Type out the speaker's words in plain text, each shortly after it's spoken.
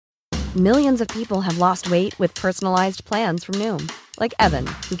Millions of people have lost weight with personalized plans from Noom. Like Evan,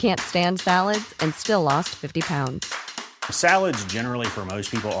 who can't stand salads and still lost 50 pounds. Salads generally for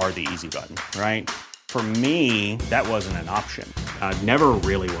most people are the easy button, right? For me, that wasn't an option. I never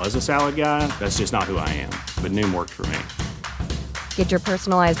really was a salad guy. That's just not who I am. But Noom worked for me. Get your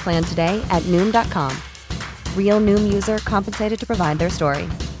personalized plan today at Noom.com. Real Noom user compensated to provide their story.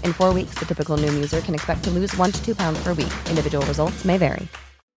 In 4 weeks, the typical Noom user can expect to lose 1 to 2 pounds per week. Individual results may vary.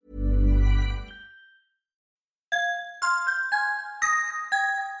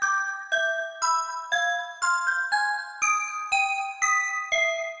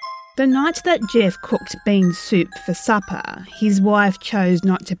 The night that Jeff cooked bean soup for supper, his wife chose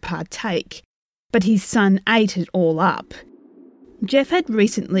not to partake, but his son ate it all up. Jeff had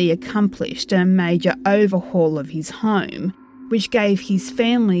recently accomplished a major overhaul of his home, which gave his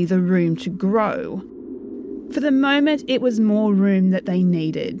family the room to grow. For the moment, it was more room that they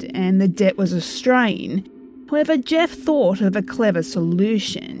needed, and the debt was a strain. However, Jeff thought of a clever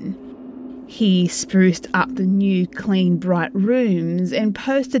solution. He spruced up the new, clean, bright rooms and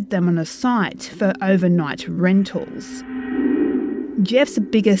posted them on a site for overnight rentals. Jeff's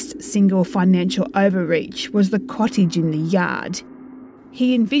biggest single financial overreach was the cottage in the yard.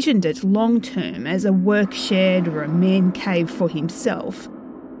 He envisioned it long-term as a work shed or a man cave for himself,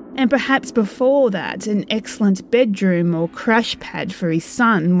 and perhaps before that an excellent bedroom or crash pad for his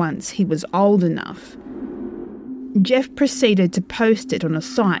son once he was old enough. Jeff proceeded to post it on a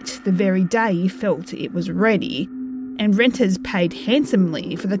site the very day he felt it was ready, and renters paid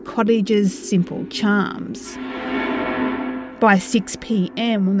handsomely for the cottage's simple charms. By 6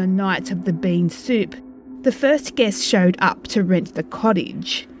 p.m. on the night of the bean soup, the first guest showed up to rent the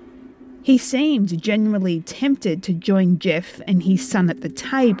cottage. He seemed genuinely tempted to join Jeff and his son at the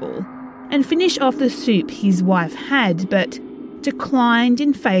table and finish off the soup his wife had, but declined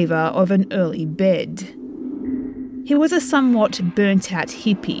in favour of an early bed. He was a somewhat burnt-out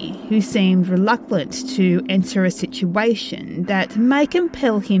hippie who seemed reluctant to enter a situation that may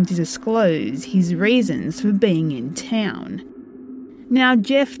compel him to disclose his reasons for being in town. Now,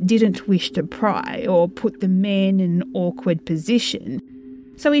 Jeff didn't wish to pry or put the man in an awkward position,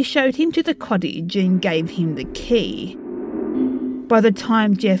 so he showed him to the cottage and gave him the key. By the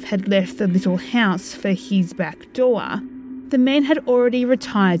time Jeff had left the little house for his back door, the man had already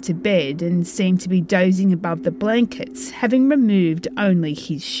retired to bed and seemed to be dozing above the blankets, having removed only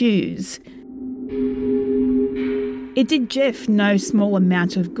his shoes. It did Jeff no small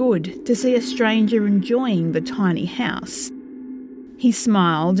amount of good to see a stranger enjoying the tiny house. He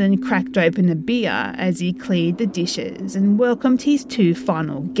smiled and cracked open a beer as he cleared the dishes and welcomed his 2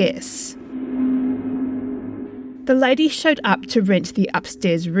 final guests. The ladies showed up to rent the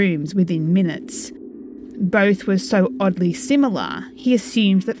upstairs rooms within minutes. Both were so oddly similar, he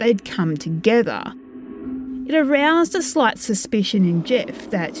assumed that they'd come together. It aroused a slight suspicion in Jeff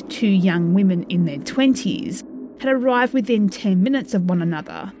that 2 young women in their 20s had arrived within 10 minutes of one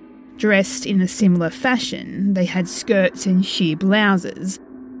another. Dressed in a similar fashion, they had skirts and sheer blouses.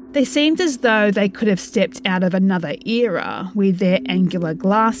 They seemed as though they could have stepped out of another era with their angular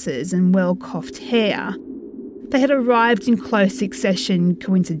glasses and well-coiffed hair. They had arrived in close succession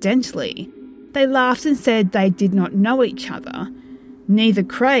coincidentally. They laughed and said they did not know each other. Neither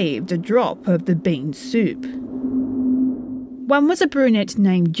craved a drop of the bean soup. One was a brunette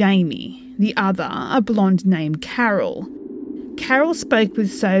named Jamie, the other a blonde named Carol. Carol spoke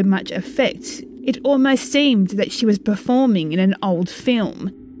with so much effect, it almost seemed that she was performing in an old film,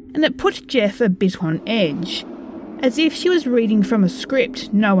 and it put Jeff a bit on edge, as if she was reading from a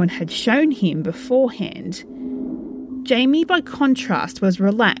script no one had shown him beforehand. Jamie, by contrast, was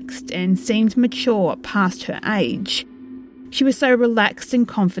relaxed and seemed mature past her age. She was so relaxed and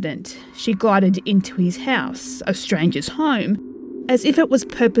confident, she glided into his house, a stranger's home, as if it was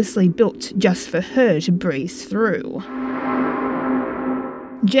purposely built just for her to breeze through.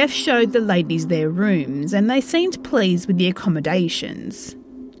 Jeff showed the ladies their rooms, and they seemed pleased with the accommodations.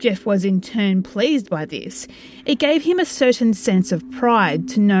 Jeff was in turn pleased by this. It gave him a certain sense of pride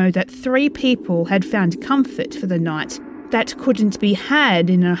to know that 3 people had found comfort for the night that couldn't be had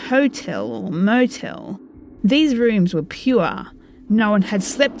in a hotel or motel. These rooms were pure. No one had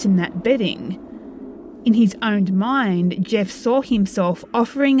slept in that bedding. In his own mind, Jeff saw himself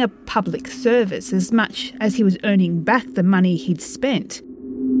offering a public service as much as he was earning back the money he'd spent.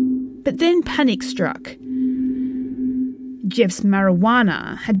 But then panic struck. Jeff's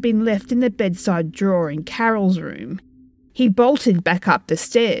marijuana had been left in the bedside drawer in Carol's room. He bolted back up the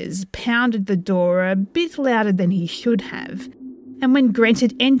stairs, pounded the door a bit louder than he should have, and when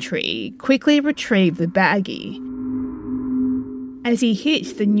granted entry, quickly retrieved the baggie. As he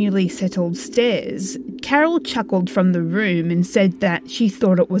hit the newly settled stairs, Carol chuckled from the room and said that she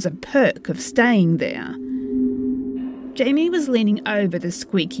thought it was a perk of staying there. Jamie was leaning over the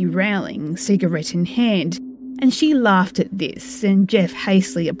squeaky railing, cigarette in hand, and she laughed at this, and Jeff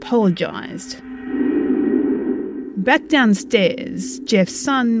hastily apologised. Back downstairs, Jeff's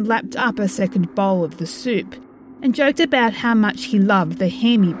son lapped up a second bowl of the soup and joked about how much he loved the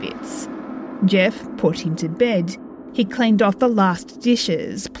hammy bits. Jeff put him to bed. He cleaned off the last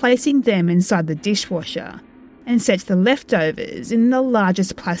dishes, placing them inside the dishwasher, and set the leftovers in the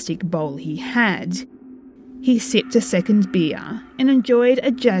largest plastic bowl he had. He sipped a second beer and enjoyed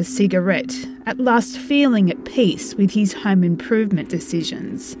a jazz cigarette, at last feeling at peace with his home improvement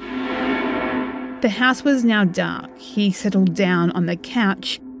decisions. The house was now dark. He settled down on the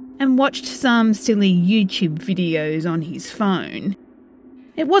couch and watched some silly YouTube videos on his phone.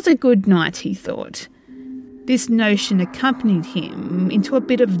 It was a good night, he thought. This notion accompanied him into a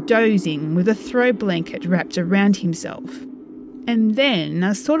bit of dozing with a throw blanket wrapped around himself. And then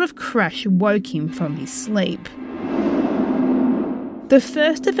a sort of crash woke him from his sleep. The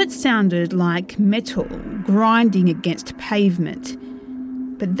first of it sounded like metal grinding against pavement,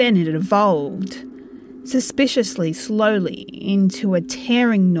 but then it evolved, suspiciously slowly, into a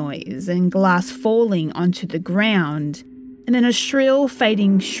tearing noise and glass falling onto the ground, and then a shrill,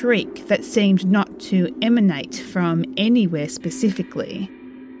 fading shriek that seemed not to emanate from anywhere specifically.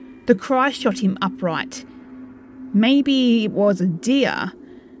 The cry shot him upright. Maybe it was a deer,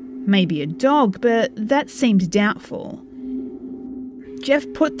 maybe a dog, but that seemed doubtful. Jeff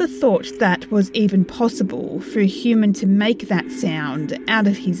put the thought that was even possible for a human to make that sound out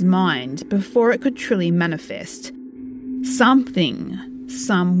of his mind before it could truly manifest. Something,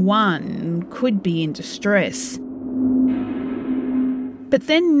 someone, could be in distress. But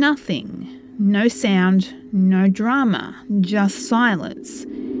then nothing. No sound, no drama, just silence.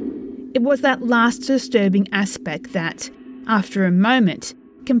 It was that last disturbing aspect that, after a moment,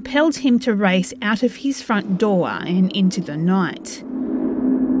 compelled him to race out of his front door and into the night.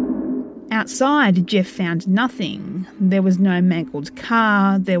 Outside, Jeff found nothing. There was no mangled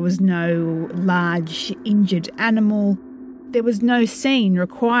car, there was no large, injured animal, there was no scene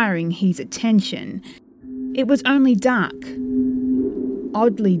requiring his attention. It was only dark.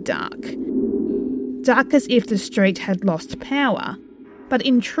 Oddly dark. Dark as if the street had lost power. But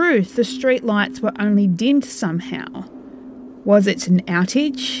in truth, the street lights were only dimmed somehow. Was it an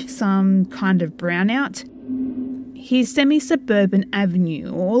outage? Some kind of brownout? His semi-suburban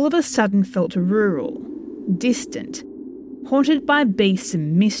avenue all of a sudden felt rural, distant, haunted by beasts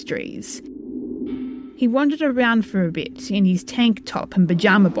and mysteries. He wandered around for a bit in his tank top and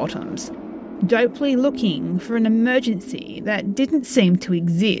pyjama bottoms, dopely looking for an emergency that didn't seem to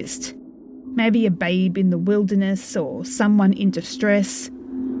exist. Maybe a babe in the wilderness or someone in distress.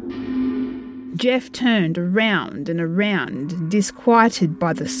 Jeff turned around and around, disquieted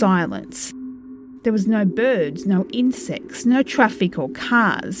by the silence. There was no birds, no insects, no traffic or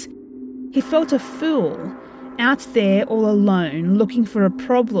cars. He felt a fool, out there all alone, looking for a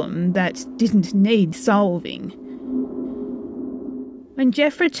problem that didn't need solving. When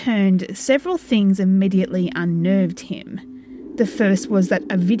Jeff returned, several things immediately unnerved him. The first was that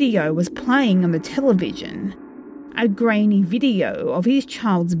a video was playing on the television. A grainy video of his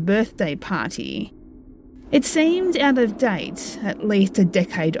child's birthday party. It seemed out of date, at least a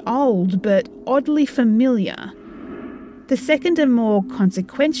decade old, but oddly familiar. The second and more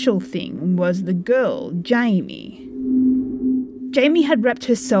consequential thing was the girl, Jamie. Jamie had wrapped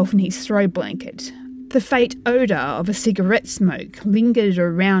herself in his throw blanket. The faint odour of a cigarette smoke lingered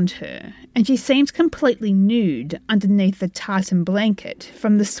around her, and she seemed completely nude underneath the tartan blanket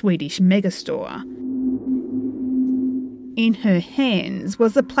from the Swedish megastore. In her hands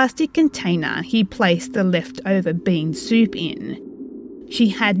was the plastic container he placed the leftover bean soup in. She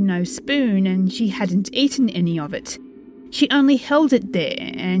had no spoon and she hadn't eaten any of it. She only held it there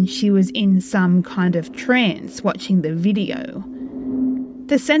and she was in some kind of trance watching the video.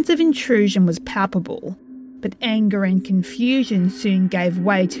 The sense of intrusion was palpable, but anger and confusion soon gave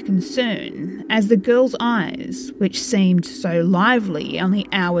way to concern as the girl's eyes, which seemed so lively only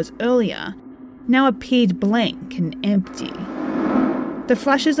hours earlier, now appeared blank and empty. The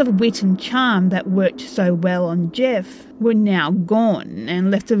flashes of wit and charm that worked so well on Jeff were now gone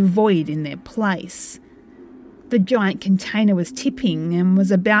and left a void in their place. The giant container was tipping and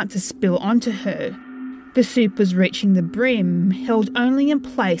was about to spill onto her. The soup was reaching the brim, held only in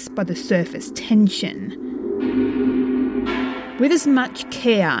place by the surface tension. With as much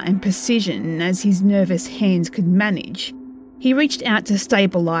care and precision as his nervous hands could manage, he reached out to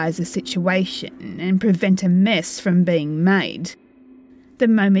stabilise the situation and prevent a mess from being made. The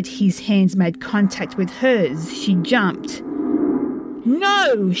moment his hands made contact with hers, she jumped.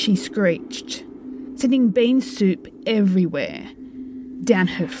 "No!" she screeched, sending bean soup everywhere. Down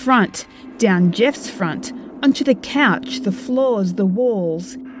her front, down Jeff's front, onto the couch, the floors, the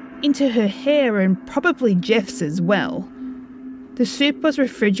walls, into her hair and probably Jeff's as well. The soup was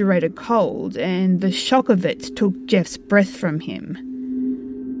refrigerator cold, and the shock of it took Jeff's breath from him.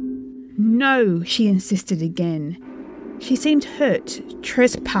 "No," she insisted again. She seemed hurt,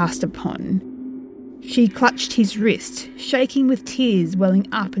 trespassed upon. She clutched his wrist, shaking with tears welling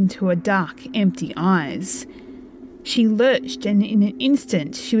up into her dark, empty eyes. She lurched, and in an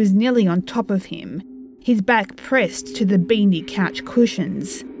instant she was nearly on top of him, his back pressed to the beanie couch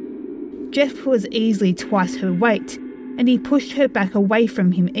cushions. Jeff was easily twice her weight, and he pushed her back away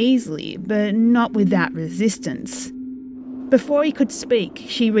from him easily, but not without resistance. Before he could speak,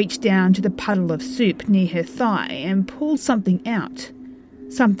 she reached down to the puddle of soup near her thigh and pulled something out.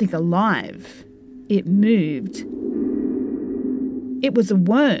 Something alive. It moved. It was a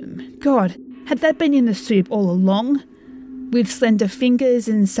worm. God, had that been in the soup all along? With slender fingers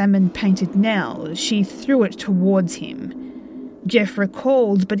and salmon-painted nails, she threw it towards him. Jeff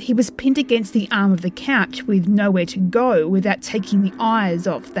recalled, but he was pinned against the arm of the couch with nowhere to go without taking the eyes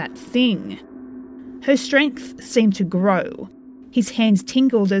off that thing. Her strength seemed to grow. His hands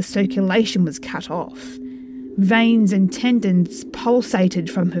tingled as circulation was cut off. Veins and tendons pulsated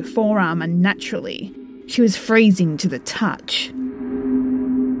from her forearm unnaturally. She was freezing to the touch.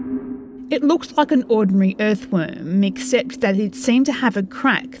 It looked like an ordinary earthworm, except that it seemed to have a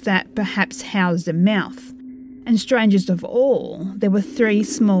crack that perhaps housed a mouth. And strangest of all, there were 3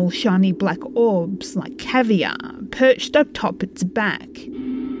 small shiny black orbs, like caviar, perched atop its back.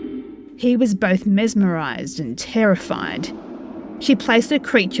 He was both mesmerised and terrified. She placed the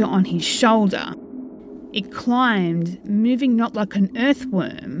creature on his shoulder. It climbed, moving not like an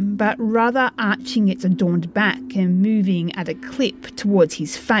earthworm, but rather arching its adorned back and moving at a clip towards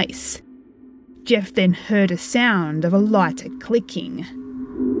his face. Jeff then heard a sound of a lighter clicking.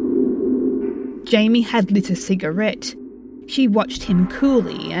 Jamie had lit a cigarette. She watched him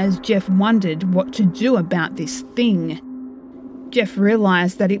coolly as Jeff wondered what to do about this thing. Jeff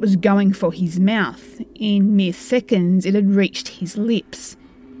realised that it was going for his mouth. In mere seconds, it had reached his lips.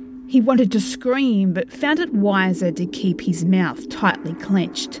 He wanted to scream, but found it wiser to keep his mouth tightly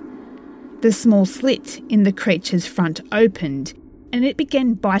clenched. The small slit in the creature's front opened, and it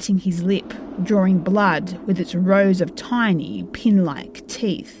began biting his lip, drawing blood with its rows of tiny, pin-like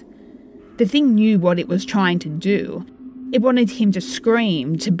teeth. The thing knew what it was trying to do. It wanted him to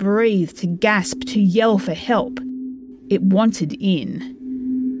scream, to breathe, to gasp, to yell for help. It wanted in.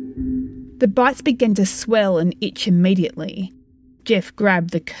 The bites began to swell and itch immediately. Jeff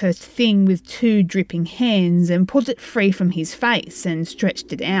grabbed the cursed thing with 2 dripping hands and pulled it free from his face and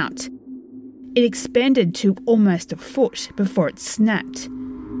stretched it out. It expanded to almost a foot before it snapped.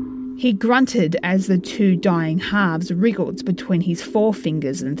 He grunted as the 2 dying halves wriggled between his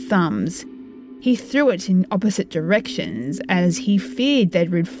forefingers and thumbs. He threw it in opposite directions as he feared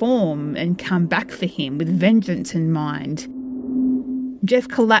they'd reform and come back for him with vengeance in mind. Jeff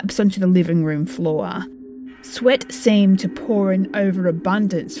collapsed onto the living room floor. Sweat seemed to pour in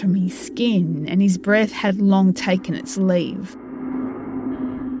overabundance from his skin, and his breath had long taken its leave.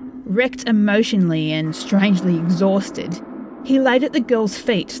 Wrecked emotionally and strangely exhausted, he laid at the girl's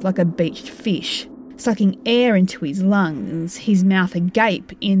feet like a beached fish, sucking air into his lungs, his mouth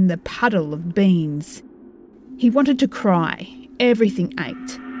agape in the puddle of beans. He wanted to cry. Everything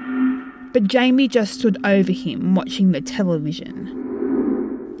ached. But Jamie just stood over him, watching the television.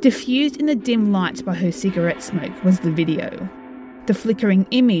 Diffused in the dim light by her cigarette smoke was the video. The flickering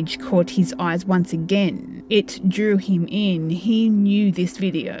image caught his eyes once again. It drew him in. He knew this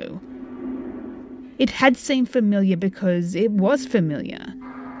video. It had seemed familiar because it was familiar.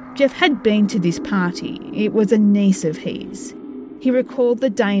 Jeff had been to this party. It was a niece of his. He recalled the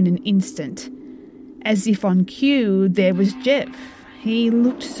day in an instant. As if on cue, there was Jeff. He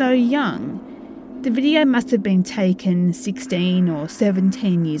looked so young. The video must have been taken 16 or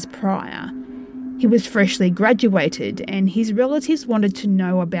 17 years prior. He was freshly graduated, and his relatives wanted to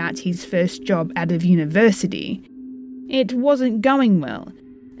know about his first job out of university. It wasn't going well,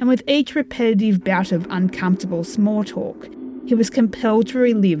 and with each repetitive bout of uncomfortable small talk, he was compelled to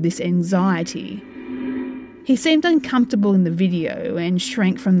relive this anxiety. He seemed uncomfortable in the video and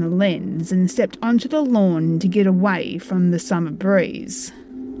shrank from the lens and stepped onto the lawn to get away from the summer breeze.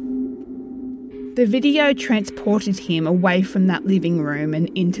 The video transported him away from that living room and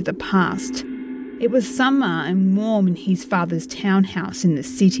into the past. It was summer and warm in his father's townhouse in the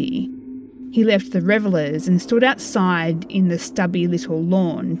city. He left the revellers and stood outside in the stubby little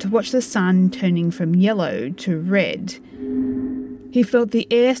lawn to watch the sun turning from yellow to red. He felt the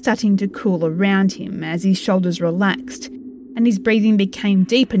air starting to cool around him as his shoulders relaxed and his breathing became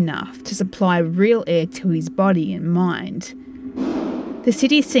deep enough to supply real air to his body and mind. The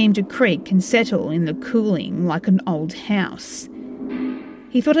city seemed to creak and settle in the cooling like an old house.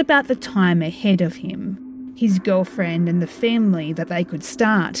 He thought about the time ahead of him, his girlfriend and the family that they could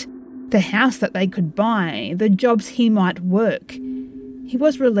start, the house that they could buy, the jobs he might work. He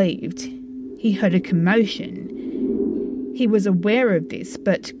was relieved. He heard a commotion. He was aware of this,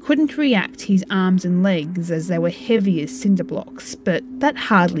 but couldn't react his arms and legs as they were heavy as cinder blocks, but that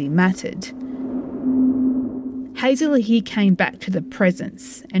hardly mattered. Hazily he came back to the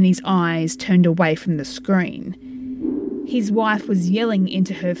presence, and his eyes turned away from the screen. His wife was yelling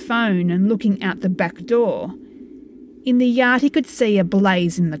into her phone and looking out the back door. In the yard he could see a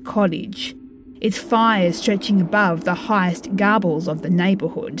blaze in the cottage, its fire stretching above the highest gables of the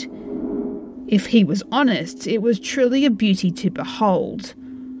neighbourhood. If he was honest, it was truly a beauty to behold.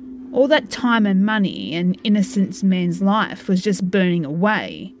 All that time and money and innocent man's life was just burning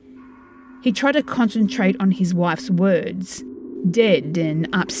away. He tried to concentrate on his wife's words, dead and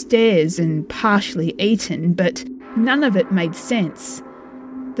upstairs and partially eaten, but none of it made sense.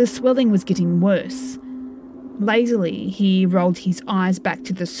 The swelling was getting worse. Lazily, he rolled his eyes back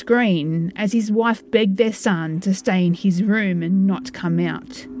to the screen as his wife begged their son to stay in his room and not come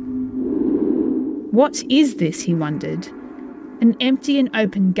out. What is this, he wondered? An empty and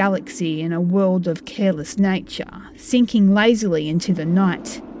open galaxy in a world of careless nature, sinking lazily into the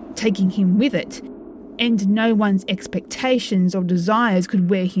night, taking him with it, and no one's expectations or desires could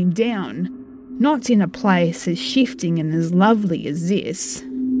wear him down, not in a place as shifting and as lovely as this.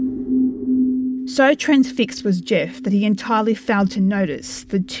 So transfixed was Jeff that he entirely failed to notice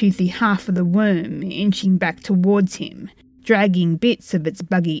the toothy half of the worm inching back towards him, dragging bits of its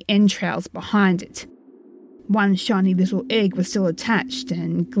buggy entrails behind it. One shiny little egg was still attached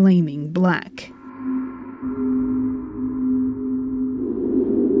and gleaming black.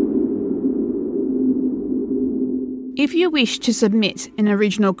 If you wish to submit an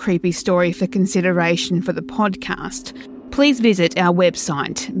original creepy story for consideration for the podcast, please visit our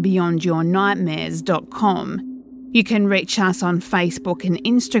website, beyondyournightmares.com. You can reach us on Facebook and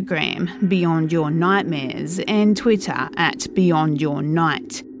Instagram, Beyond Your Nightmares, and Twitter at Beyond Your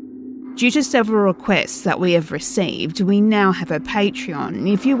Night. Due to several requests that we have received, we now have a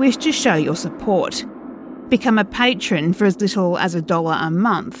Patreon if you wish to show your support. Become a patron for as little as $1 a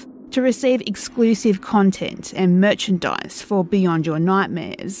month to receive exclusive content and merchandise for Beyond Your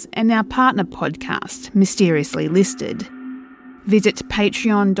Nightmares and our partner podcast, Mysteriously Listed. Visit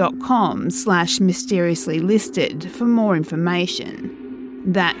patreon.com/mysteriouslylisted for more information.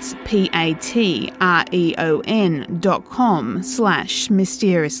 That's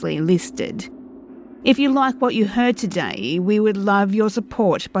patreon.com/mysteriouslylisted. If you like what you heard today, we would love your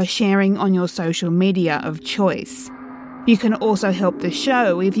support by sharing on your social media of choice. You can also help the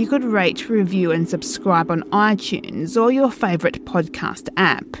show if you could rate, review and subscribe on iTunes or your favourite podcast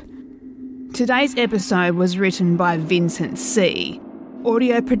app. Today's episode was written by Vincent C.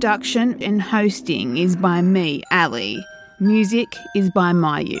 Audio production and hosting is by me, Ali. Music is by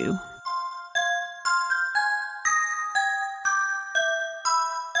Mayu.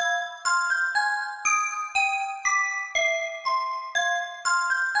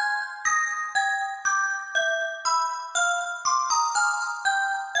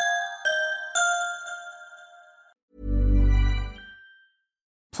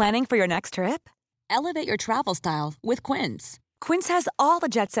 Planning for your next trip? Elevate your travel style with Quince. Quince has all the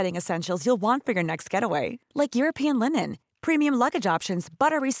jet-setting essentials you'll want for your next getaway, like European linen, premium luggage options,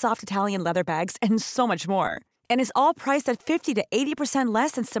 buttery soft Italian leather bags, and so much more. And is all priced at 50 to 80%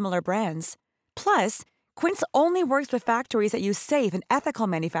 less than similar brands. Plus, Quince only works with factories that use safe and ethical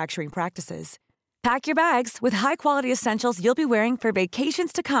manufacturing practices. Pack your bags with high-quality essentials you'll be wearing for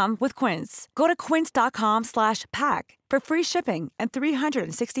vacations to come with Quince. Go to quince.com/pack for free shipping and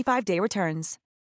 365-day returns.